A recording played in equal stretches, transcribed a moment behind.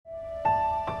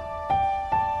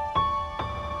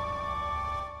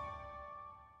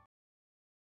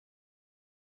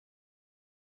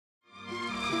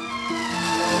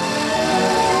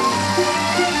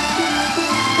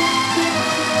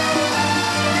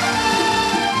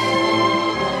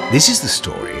This is the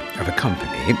story of a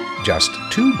company just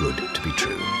too good to be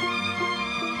true.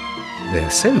 They're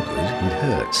so good it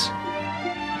hurts.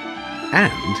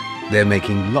 And they're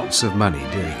making lots of money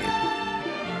doing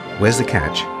it. Where's the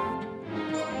catch?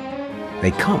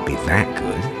 They can't be that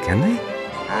good, can they?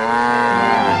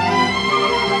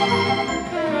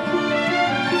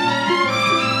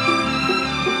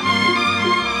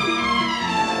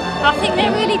 I think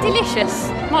they're really delicious.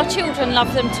 My children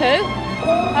love them too.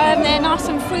 They're nice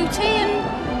and fruity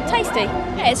and tasty.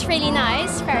 Yeah, it's really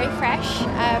nice, very fresh.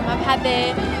 I've had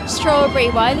the strawberry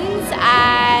ones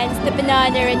and the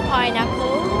banana and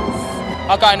pineapples.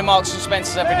 I go into Marks and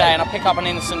Spencer's every day and I pick up an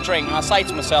innocent drink and I say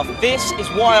to myself, this is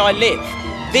why I live.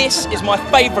 This is my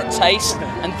favourite taste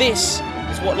and this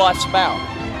is what life's about.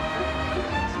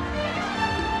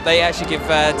 They actually give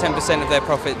 10% of their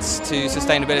profits to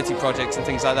sustainability projects and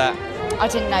things like that. I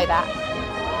didn't know that.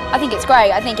 I think it's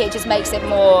great. I think it just makes it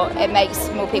makes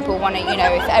more people want to,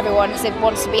 if everyone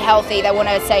wants to be healthy, they want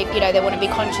to say, they want to be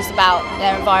conscious about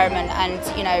their environment and,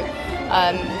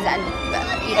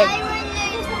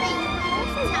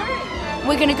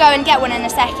 we're going to go and get one in a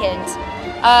second.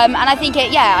 And I think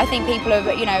I think people are,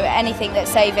 anything that's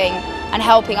saving and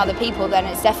helping other people, then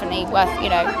it's definitely worth,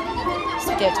 it's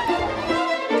good.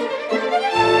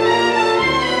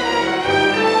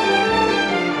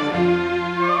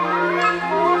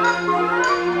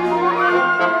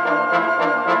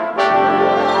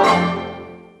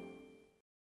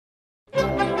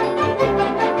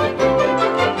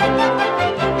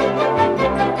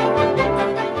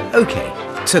 Okay,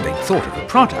 so they'd thought of a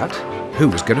product. Who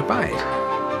was going to buy it?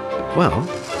 Well,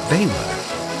 they were,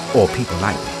 or people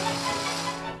like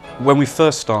them. When we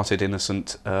first started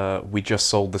Innocent, we just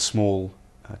sold the small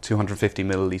 250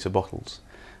 milliliter bottles.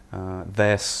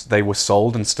 They were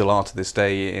sold and still are to this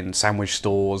day in sandwich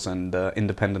stores and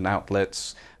independent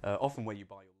outlets, often where you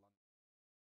buy your